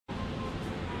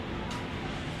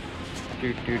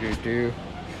Do do do do.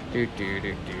 Do do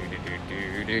do do do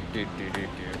do do do do.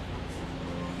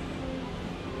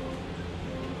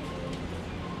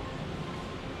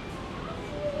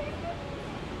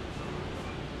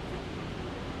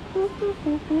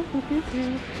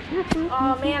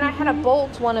 Oh man, I had to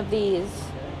bolt one of these.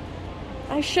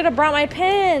 I should have brought my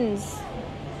pins.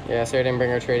 Yeah, Sarah didn't bring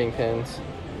her trading pins.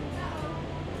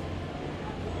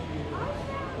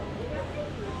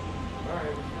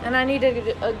 And I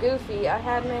needed a Goofy. I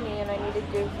had many and I needed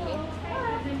Goofy.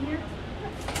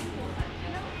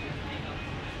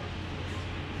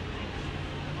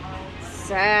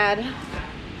 Sad.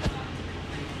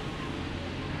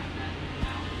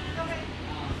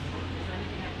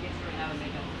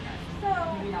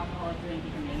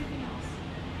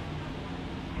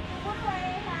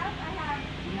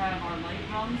 We have our light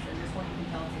drums, and this one you can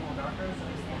tell it's a little darker, so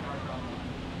it's the dark drum.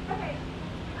 Okay.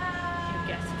 You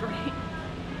guessed right.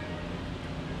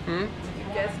 Hmm? You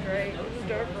guessed right. Notice the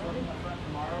dark one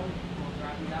tomorrow. We'll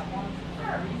grab you that one.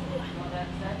 Sure. You want that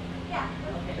instead? Yeah.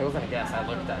 It wasn't a guess. I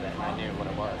looked at it and I knew what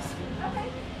it was. Okay.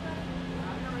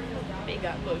 Big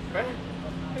up look, bro.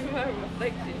 Look at my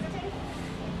reflection.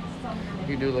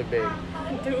 You do look big. I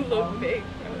do look big,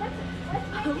 bro.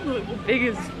 I look big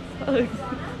as fuck.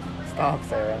 Stop,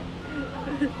 Sarah.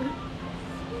 And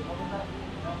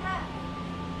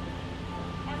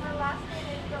the last name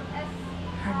is from S.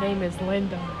 Her name is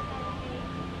Linda.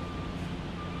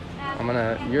 I'm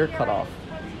gonna. You're cut off.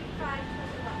 25.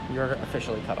 You're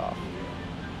officially cut off.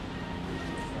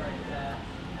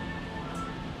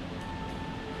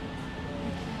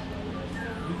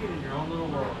 You get in your own little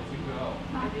world. You go.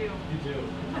 I do. You do.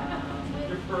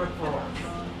 Your peripheral.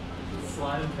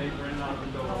 Sliding paper in and out of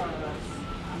the door.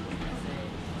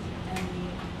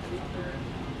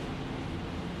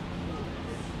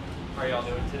 How are y'all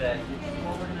doing today?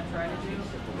 What we're gonna try to do is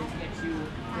get you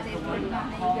just the one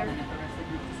call, and if the rest of the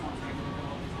group just wants to go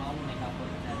as well, we'll make up with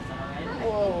that. Is that alright?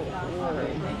 Whoa.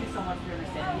 Thank you so much for your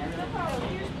understanding. I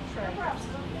really appreciate it.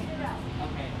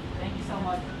 Okay, thank you so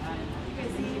much. And you guys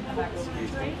see you come back over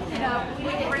here. No, we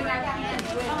didn't bring our hands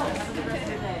with us. Have a good rest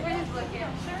of your day. We're just looking.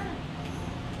 Sure.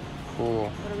 Cool.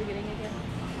 What are we getting again?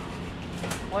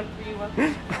 One for you, one for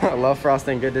you. I love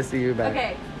frosting. Good to see you back.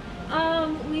 Okay.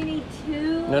 We need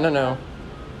two. No.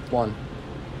 One.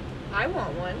 I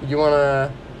want one. You want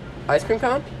a ice cream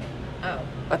cone? Oh.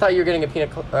 I thought you were getting a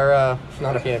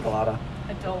not a pina colada.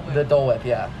 A Dole Whip. The Dole Whip,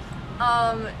 yeah.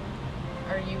 Are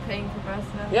you paying for both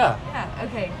of them? Yeah. Yeah,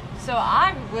 okay. So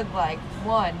I would like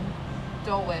one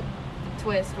Dole Whip, the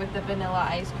twist with the vanilla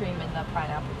ice cream and the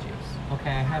pineapple juice.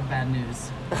 Okay, I have bad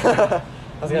news. I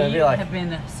was gonna We be like, have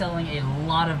been selling a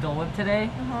lot of Dole Whip today,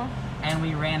 and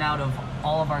we ran out of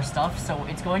all of our stuff, so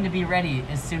it's going to be ready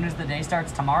as soon as the day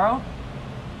starts tomorrow.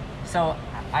 So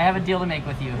I have a deal to make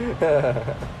with you.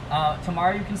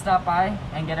 Tomorrow you can stop by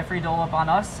and get a free Dole Whip on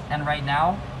us, and right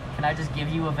now, can I just give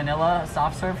you a vanilla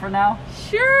soft serve for now?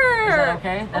 Sure. Is that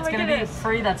okay? That's my gonna be goodness.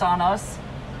 free, that's on us. Is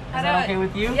that okay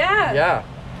with you? Yeah. yeah.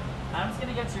 I'm just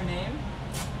gonna get your name.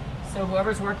 So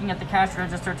whoever's working at the cash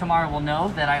register tomorrow will know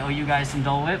that I owe you guys some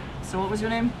Dole Whip. So what was your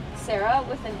name? Sarah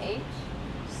with an H.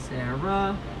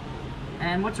 Sarah.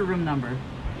 And what's your room number?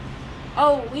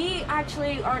 Oh, we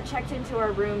actually aren't checked into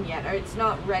our room yet, or it's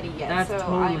not ready yet, That's so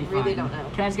totally I really fine. don't know.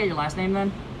 Can I just get your last name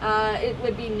then? It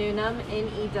would be Newnam,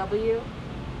 N-E-W-N-A-M.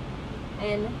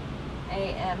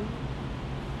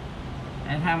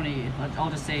 And how many? I'll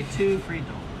just say 2 free Dole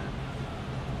Whip.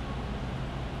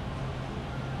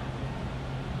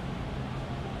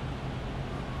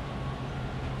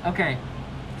 Okay.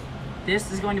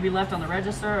 This is going to be left on the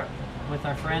register with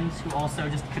our friends who also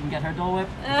just couldn't get her Dole Whip.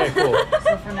 Okay, cool.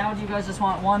 So for now, do you guys just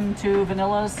want 1, 2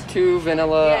 vanillas? 2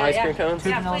 vanilla Yeah, ice yeah. cream cones? 2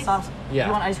 Yeah, vanilla please. softs? Yeah.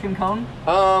 You want ice cream cone?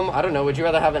 I don't know. Would you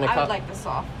rather have it in a I cup? would like the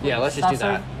soft. Yeah, let's just do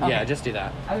Soft that. serve? Yeah, Okay. just do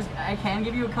that. I can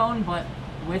give you a cone, but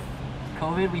with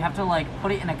COVID, we have to like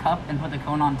put it in a cup and put the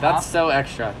cone on top. That's so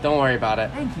extra. Don't worry about it.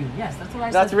 Thank you. Yes, that's what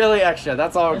I That's said. really extra.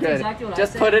 That's all That's good. exactly what I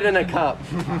Just said. put it in a cup.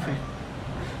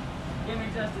 Give me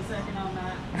just a second on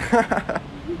that.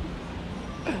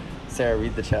 Sarah,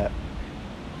 read the chat.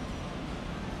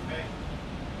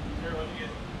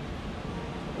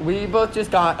 We both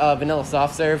just got vanilla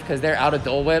soft serve because they're out of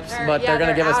Dole Whips, but they're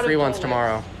gonna give us out of free Dole ones Whips.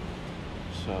 tomorrow.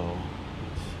 So,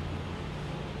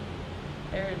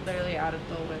 They're literally out of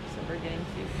Dole Whips, so we're getting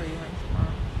 2 free ones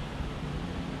tomorrow.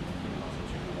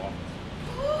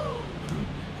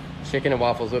 Chicken and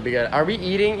waffles would be good. Are we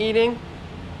eating?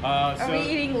 Are we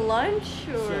eating lunch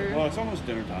or? Well, it's almost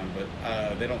dinner time, but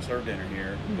they don't serve dinner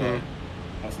here. Mhm.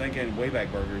 I was thinking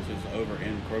Wayback Burgers is over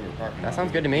in Kroger parking. That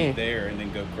sounds good to me. Eat there and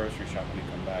then go grocery shop when you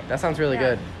come back. That sounds really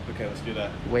good. Okay, let's do that.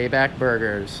 Wayback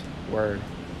Burgers. Word.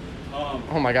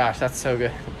 Oh my gosh, that's so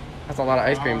good. That's a lot of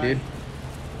ice cream, dude.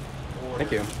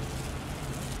 Thank you. If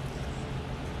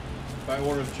I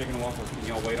order the chicken and waffles, can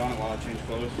y'all wait on it while I change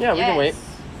clothes? Yeah, we can wait.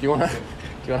 Yes. Do you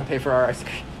wanna pay for our ice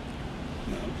cream?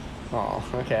 No. Oh,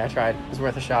 okay, I tried. It's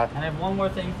worth a shot. And I have one more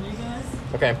thing for you guys.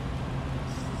 Okay.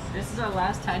 This is our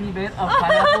last tiny bit of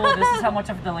pineapple. This is how much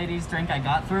of the ladies' drink I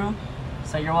got through.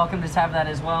 So you're welcome to have that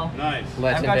as well. Nice.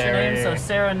 I've got your name. So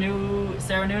Legendary.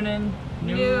 Sarah Noonan.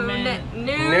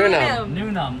 Newnham.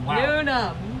 Newnham. Wow.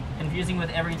 Newnham. Confusing with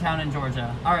every town in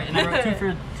Georgia. All right, and I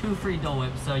wrote two free Dole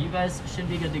Whips. So you guys should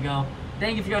be good to go.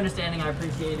 Thank you for your understanding. I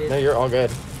appreciate it. No, you're all good.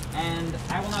 And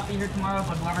I will not be here tomorrow,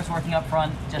 but whoever's working up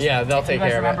front, just Yeah, they'll if take you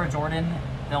guys care of it. remember Jordan,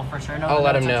 they'll for sure know. I'll the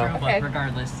let notes him are know. True, Okay. But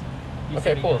regardless. you Okay,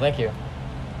 should be cool. good. Thank you.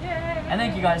 And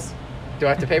thank you guys. Do I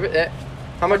have to pay it?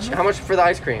 How much for the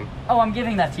ice cream? Oh, I'm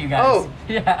giving that to you guys. Oh,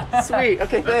 yeah. Sweet.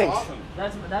 Okay, That's thanks. awesome.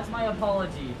 That's my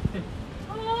apology.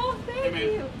 Oh, thank man.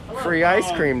 you. Free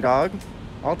ice cream, dog.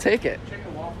 I'll take it. Chicken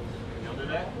and waffles. Y'all do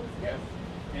that? Yes.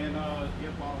 And do you have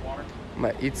a bottle of water? I'm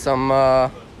gonna eat some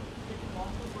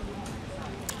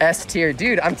S tier.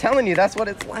 Dude, I'm telling you, that's what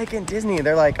it's like in Disney.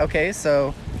 They're like, okay,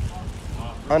 so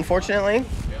unfortunately,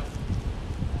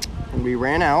 we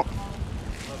ran out.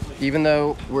 Even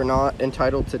though we're not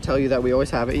entitled to tell you that we always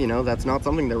have it, you know, that's not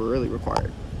something that we're really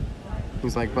required.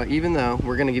 He's like, but even though,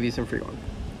 we're gonna give you some free one.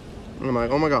 And I'm like,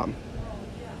 oh my god.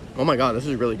 Oh my god, this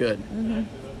is really good.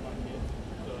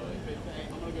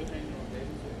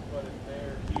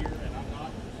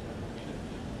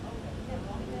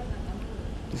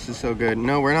 This is so good.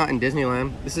 No, we're not in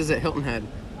Disneyland. This is at Hilton Head.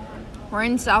 We're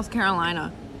in South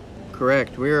Carolina.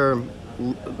 Correct. We're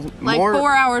Like more,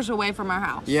 4 hours away from our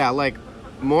house. yeah, like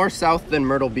more south than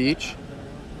Myrtle Beach.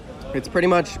 It's pretty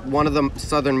much one of the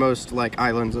southernmost like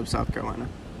islands of South Carolina.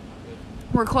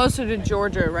 We're closer to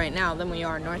Georgia right now than we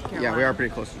are North Carolina. Yeah, we are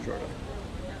pretty close to Georgia.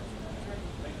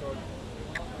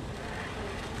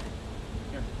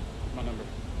 Here, my number.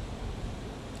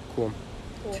 Cool.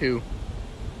 2. You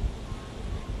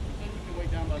can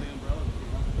wait down by the umbrella if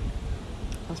you want.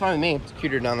 That's fine with me. It's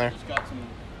cuter down there. Just got some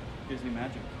Disney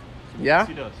magic. Some Yeah?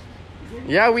 pixie dust.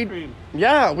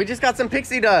 Yeah, we just got some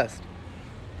pixie dust.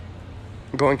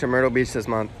 I'm going to Myrtle Beach this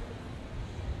month.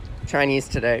 Chinese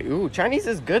today. Ooh, Chinese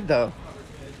is good though.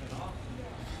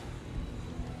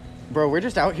 Bro, we're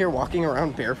just out here walking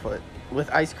around barefoot with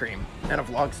ice cream and a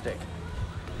vlog stick.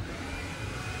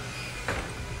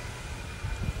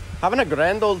 Having a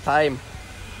grand old time.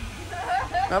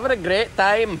 Having a great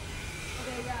time.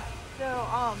 So,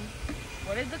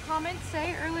 what did the comments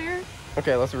say earlier?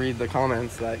 Okay, let's read the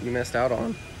comments that you missed out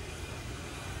on.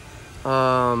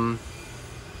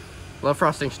 Love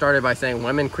Frosting started by saying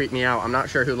women creep me out. I'm not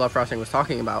sure who Love Frosting was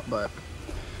talking about, but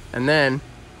and then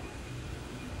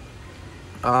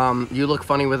you look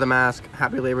funny with a mask.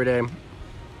 Happy Labor Day.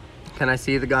 Can I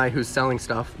see the guy who's selling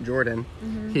stuff? Jordan.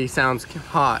 He sounds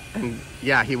hot, and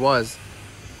yeah, he was.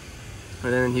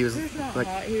 And then he was like,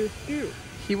 He was cute.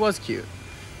 he was cute.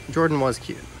 Jordan was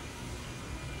cute.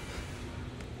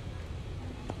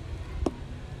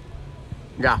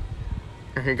 Yeah.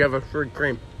 And he gave us free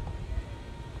cream.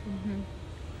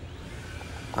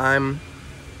 I'm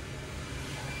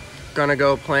gonna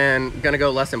go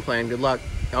lesson plan. Good luck.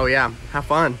 Oh yeah, have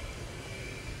fun.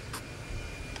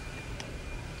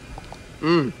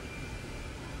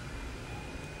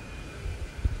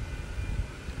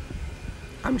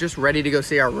 I'm just ready to go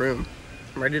see our room.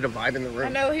 I'm ready to vibe in the I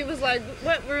room. know he was like,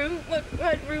 what room? What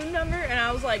room number? And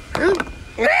I was like,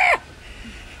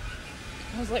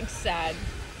 sad.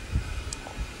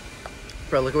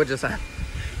 Bro, look at what just happened.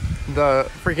 The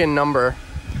freaking number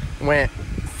went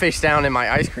face down in my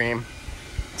ice cream,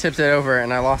 tipped it over,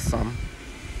 and I lost some.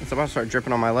 It's about to start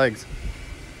dripping on my legs.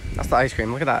 That's the ice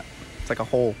cream. Look at that. It's like a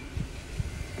hole.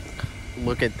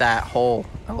 Look at that hole.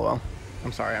 LOL.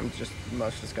 I'm sorry. I'm just the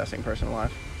most disgusting person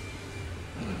alive.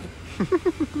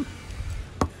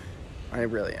 I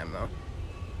really am, though.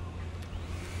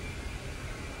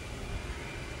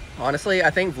 Honestly,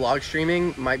 I think vlog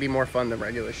streaming might be more fun than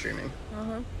regular streaming.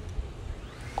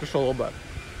 Just a little bit.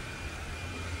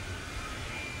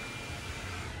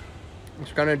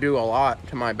 It's gonna do a lot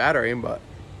to my battery, but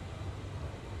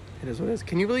it is what it is.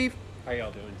 Can you believe? How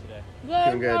y'all doing today?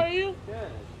 Doing good. How are you?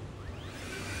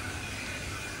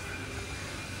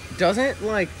 Doesn't it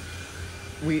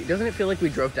feel like we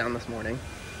drove down this morning?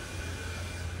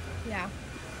 Yeah,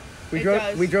 We It drove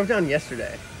does. we drove down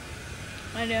yesterday.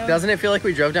 I know. Doesn't it feel like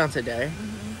we drove down today?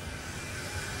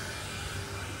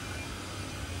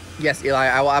 Yes, Eli,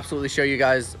 I will absolutely show you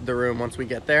guys the room once we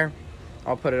get there.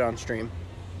 I'll put it on stream.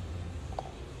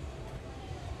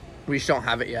 We just don't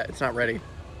have it yet. It's not ready.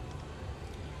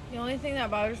 The only thing that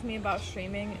bothers me about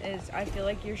streaming is I feel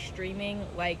like you're streaming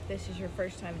like this is your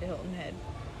first time to Hilton Head.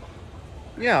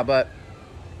 Yeah, but...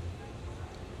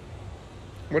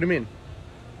 What do you mean?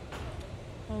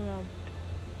 I don't know.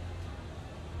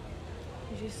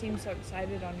 You just seem so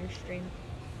excited on your stream.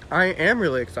 I am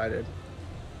really excited.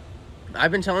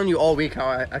 I've been telling you all week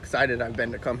how excited I've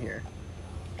been to come here.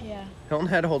 Yeah. Hilton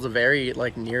Head holds a very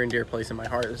like near and dear place in my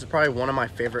heart. This is probably one of my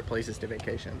favorite places to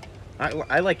vacation.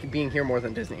 I like being here more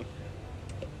than Disney.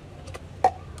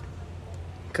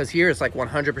 Because here it's like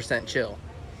 100% chill.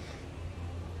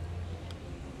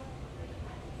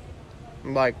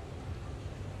 Like,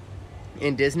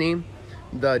 in Disney,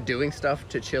 the doing stuff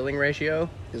to chilling ratio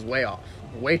is way off.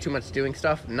 Way too much doing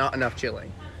stuff, not enough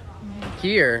chilling.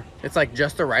 Here, it's like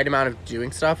just the right amount of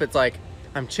doing stuff. It's like,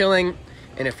 I'm chilling,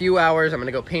 in a few hours, I'm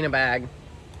gonna go paint a bag,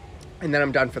 and then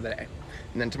I'm done for the day.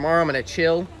 And then tomorrow I'm gonna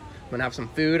chill, I'm gonna have some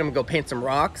food, I'm gonna go paint some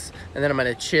rocks, and then I'm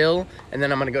gonna chill, and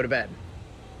then I'm gonna go to bed.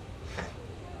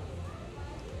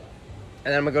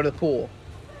 And then I'm gonna go to the pool.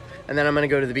 And then I'm gonna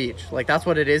go to the beach. Like, that's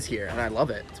what it is here, and I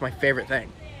love it. It's my favorite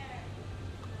thing.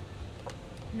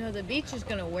 No, the beach is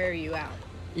gonna wear you out.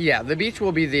 Yeah, the beach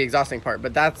will be the exhausting part,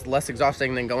 but that's less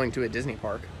exhausting than going to a Disney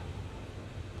park.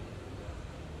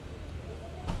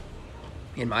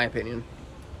 In my opinion.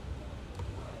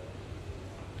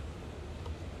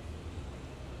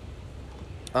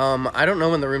 I don't know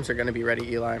when the rooms are gonna be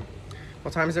ready, Eli.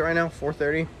 What time is it right now?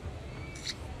 4:30?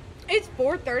 It's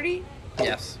 4:30.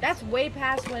 Yes. That's way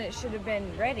past when it should have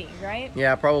been ready, right?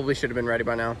 Yeah, probably should have been ready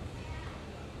by now.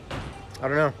 I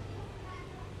don't know.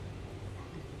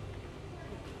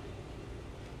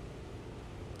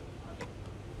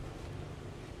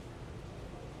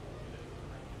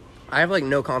 I have like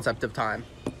no concept of time.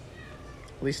 At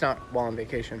least not while on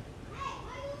vacation.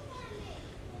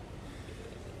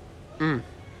 We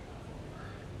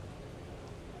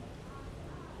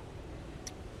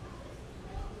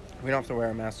don't have to wear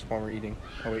a mask while we're eating.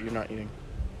 Oh wait, you're not eating.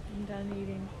 I'm done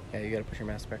eating. Yeah, you gotta put your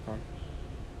mask back on.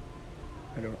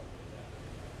 I don't.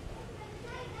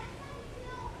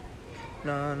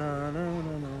 No, no, no,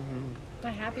 no, no. My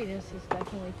happiness is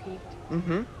definitely peaked.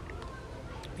 Mm-hmm.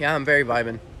 Yeah, I'm very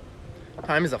vibing.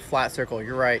 Time is a flat circle,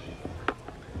 you're right.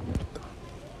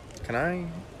 Can I?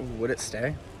 Would it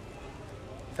stay?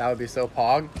 That would be so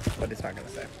pog, but it's not gonna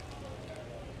stay.